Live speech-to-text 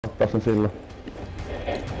ottaa sen silloin.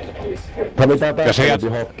 Tarvitaan päästä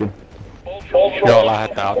hotkin. Joo,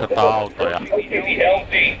 lähdetään, otetaan autoja.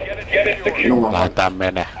 Lähdetään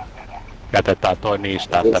menee. Jätetään toi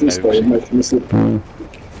niistä tänne yksin.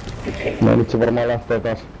 No nyt se varmaan lähtee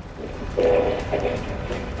taas.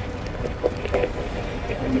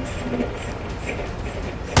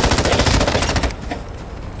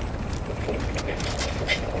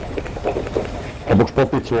 Lopuks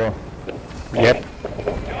popit sua? Jep.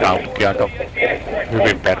 Tää onkin aika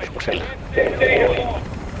hyvin persuksilla.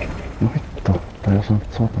 No vittu, tää jos on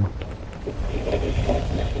saatana.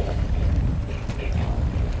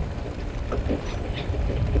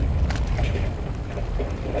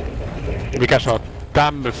 Mikä se on?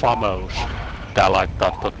 Tämmö famous. Tää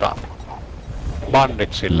laittaa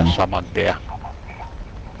banditsille saman tien.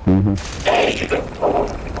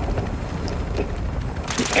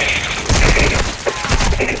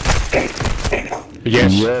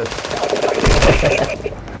 Yes.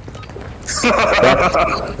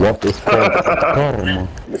 What is called karma?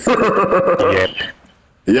 Yep.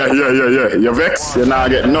 Yeah. You vex? You not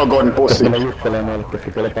get no gun, pussy.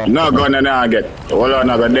 No gun, you not get. Hold on,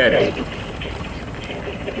 I got dead.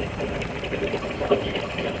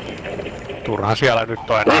 Turha siellä nyt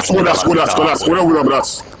on enää. Skuda,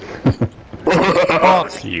 bras.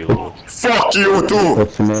 Fuck you. Fuck you too.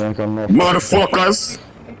 Motherfuckers.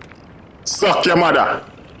 Suck your mother.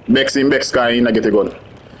 Bex in Bex guy, you not get a gun.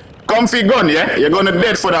 Comfy gun, yeah? You're gonna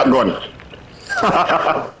dead for that gun.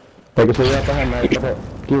 Eikö se jää tähän näin, että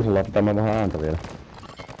kiusalla pitämään vähän ääntä vielä?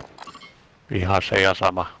 Ihan se ja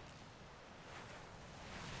sama.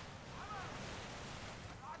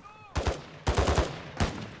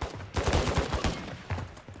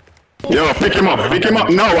 Yo, pick him up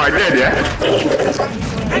now, I dead, yeah?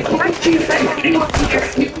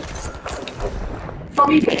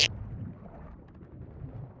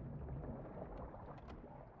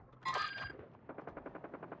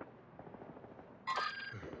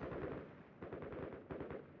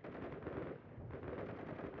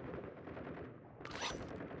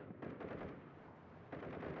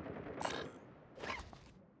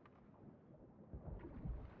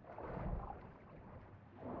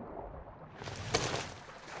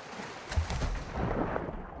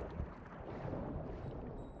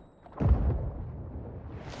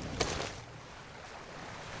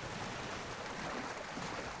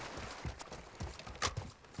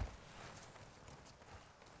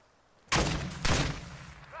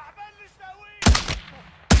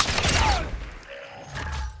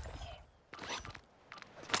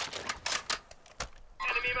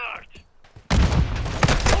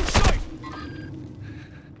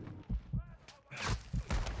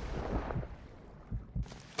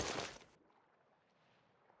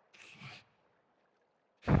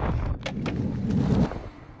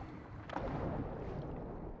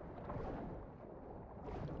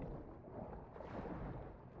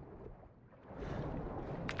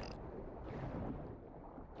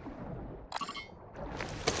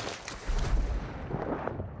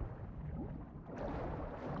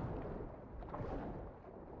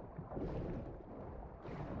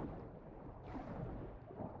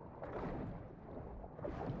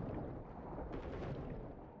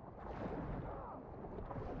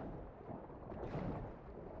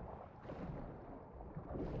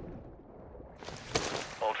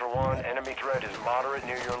 Ultra One, enemy threat is moderate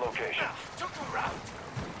near your location.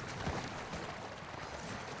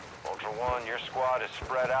 Ultra One, your squad is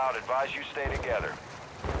spread out. Advise you stay together.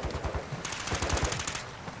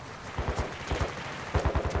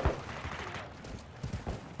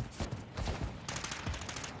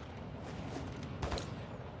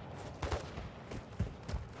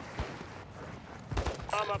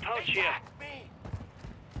 I'm a pouch here.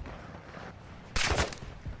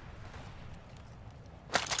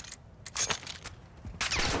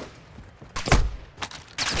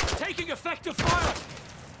 Taking effective fire!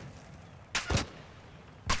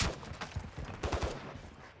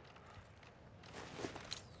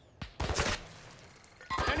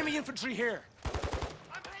 Enemy infantry here!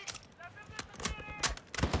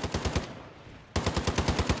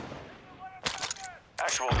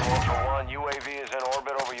 Actual to Ultra One, UAV is in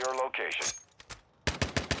orbit over your location.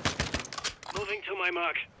 Moving to my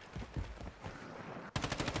mark.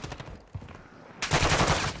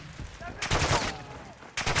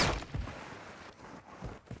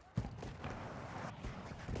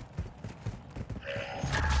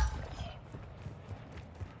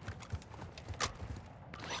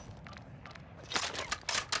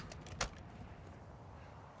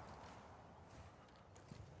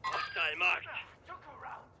 Hostile marked.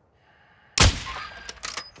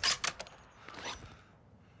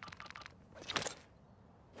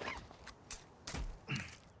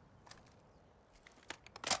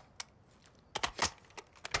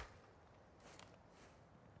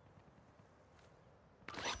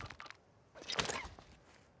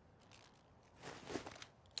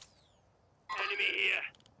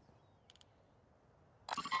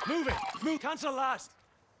 Move it! Move! Cancel last!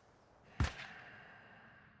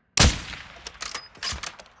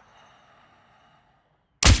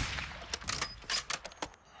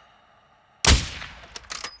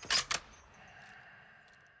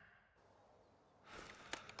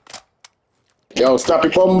 Yo, stop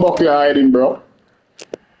your bumbuck you're hiding, bro.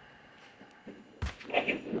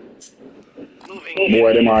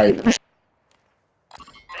 Boy, them hide. Enemy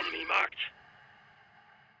marked.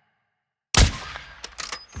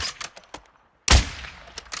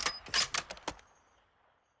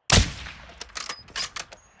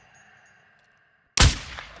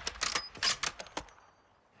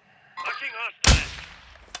 Marking hostile.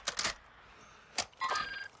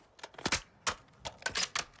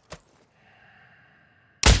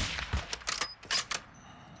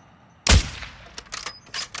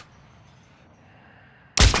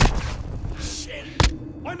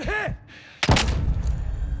 I'm hit!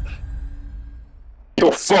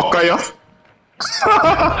 The fuck are you?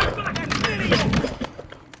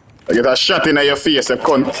 I get a shot in your face, you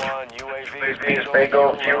cunt. One UAV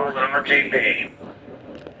go fuel on RGB.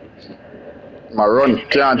 My run,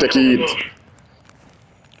 can't take it.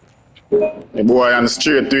 The boy on the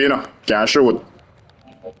street too, you know, can't shoot.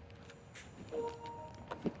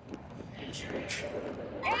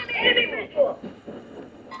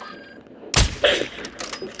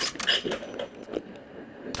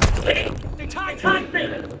 They tied me!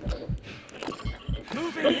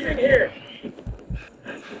 Moving here!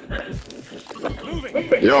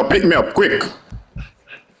 Moving! Yo, pick me up, quick.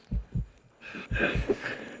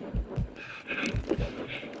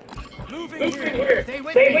 Moving here! Stay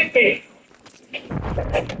with me!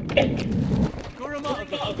 Guruma!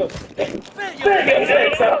 Fit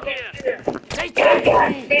yourself! Take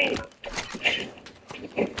it!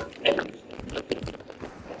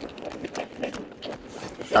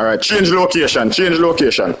 Alright, change location, change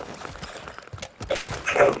location.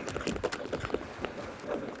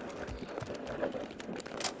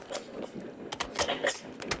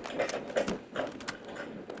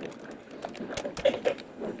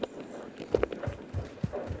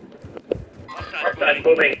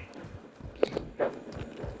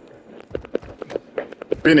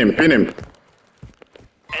 Pin him, pin him.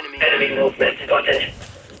 Enemy movement spotted.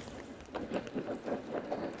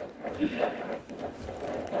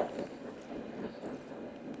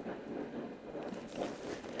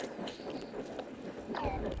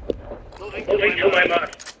 Moving to my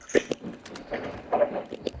mark.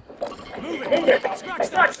 Moving!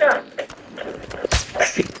 Scratch that!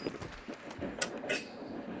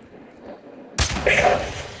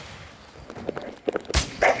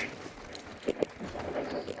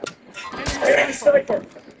 Enemy sniper!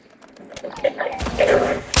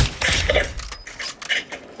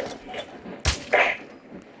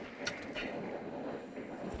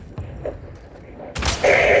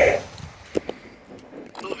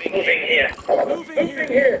 Moving here. Moving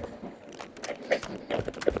here!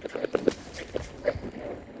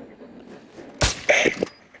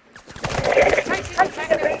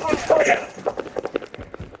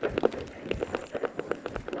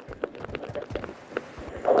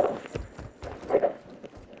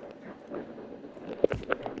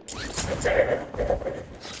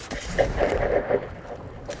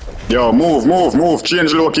 Yo, move,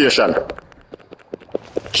 change location.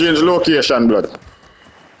 Change location, blood.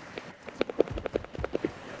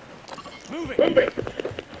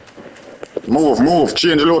 Moving! Move,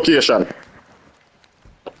 change location.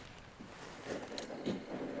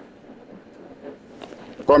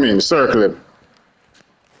 Come in, circle him.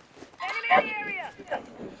 Enemy area!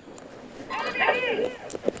 Enemy!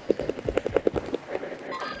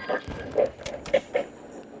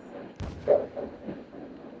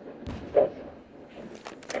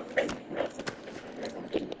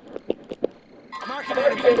 Marking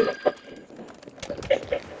enemy!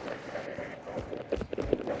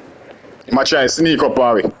 I'ma try sneak up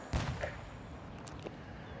on me.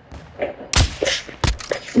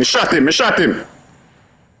 Me shot him. Stay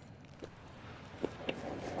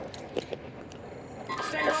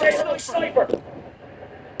on sniper!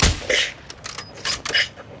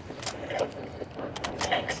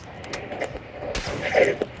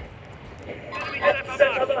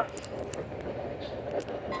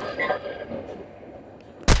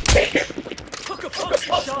 Took a punch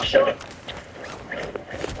shot!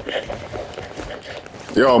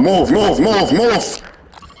 Yo, move.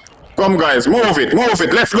 Come guys, move it.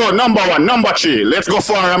 Let's go, number 1, number 3. Let's go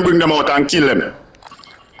far and bring them out and kill them.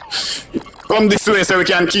 Come this way so we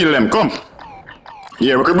can kill them, come.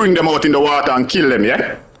 Yeah, we can bring them out in the water and kill them,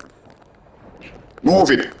 yeah?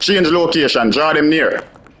 Move it, change location, draw them near.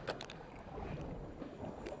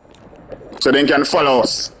 So they can follow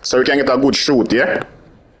us. So we can get a good shoot, yeah?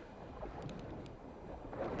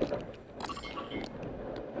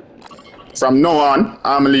 From now on,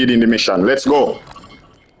 I'm leading the mission. Let's go.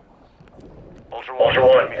 Ultra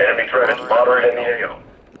One, enemy threat is moderate in the AO.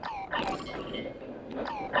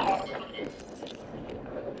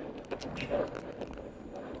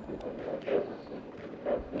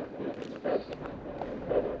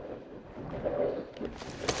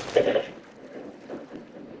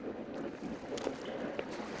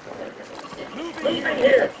 Moving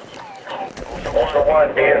here. Ultra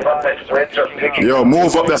One, be advised, threats are picking Yo,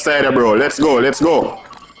 move up the side, bro. Let's go, let's go.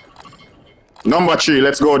 Number 3,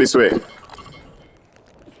 let's go this way.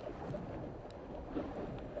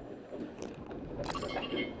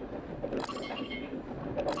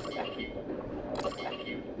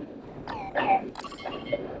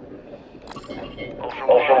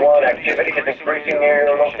 Ultra One, activity is increasing near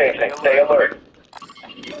your location. Stay alert.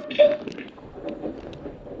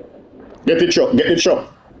 Get it shot, get it shot.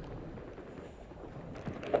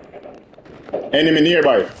 Enemy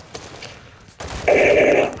nearby.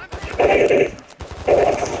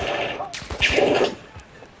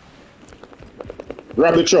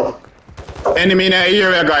 Grab the truck. Enemy in the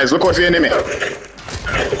area, guys. Look out for the enemy.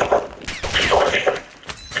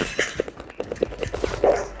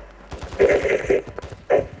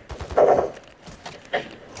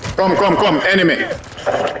 Come, enemy.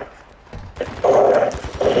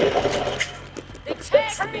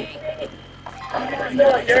 Attack me!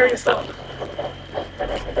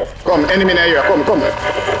 Come, enemy in the area. Come.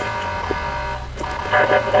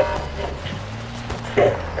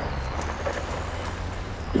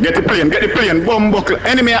 Get the plane. Bomb buckle.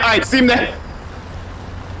 Enemy at height. See him there?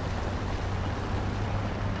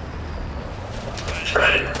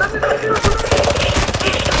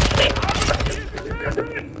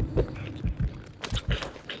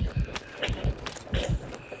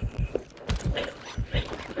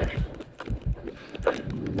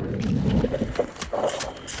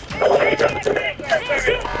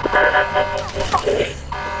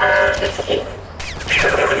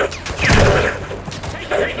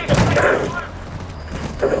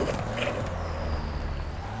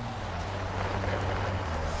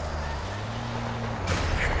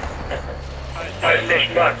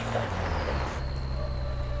 Station mark.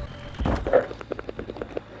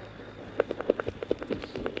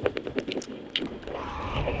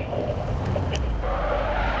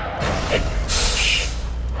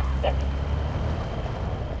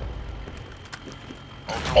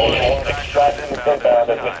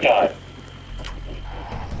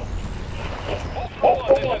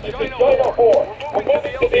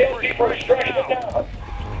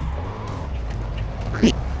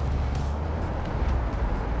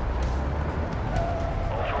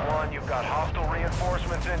 Ultra One, you've got hostile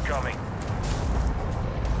reinforcements incoming.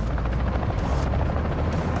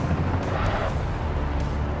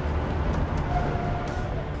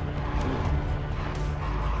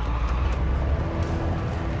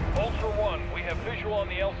 Ultra One, we have visual on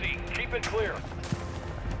the LZ. Keep it clear.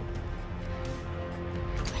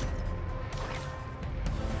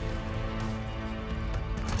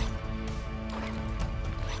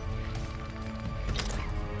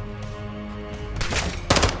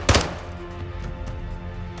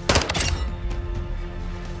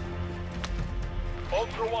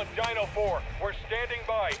 Ultra One, Dino 4, we're standing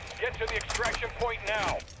by. Get to the extraction point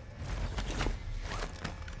now.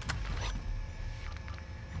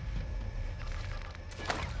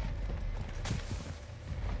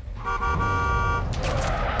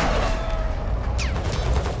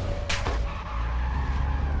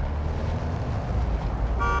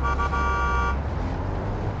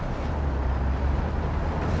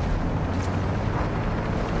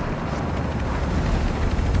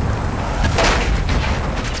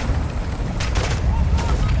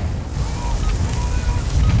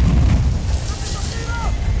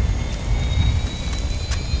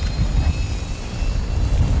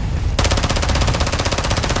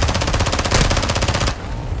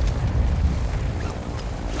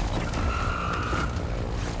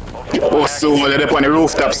 Oh, so they're up on the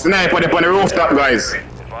rooftop. Sniper, they're on the rooftop, guys.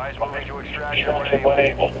 Advise moving to extraction when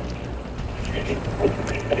able.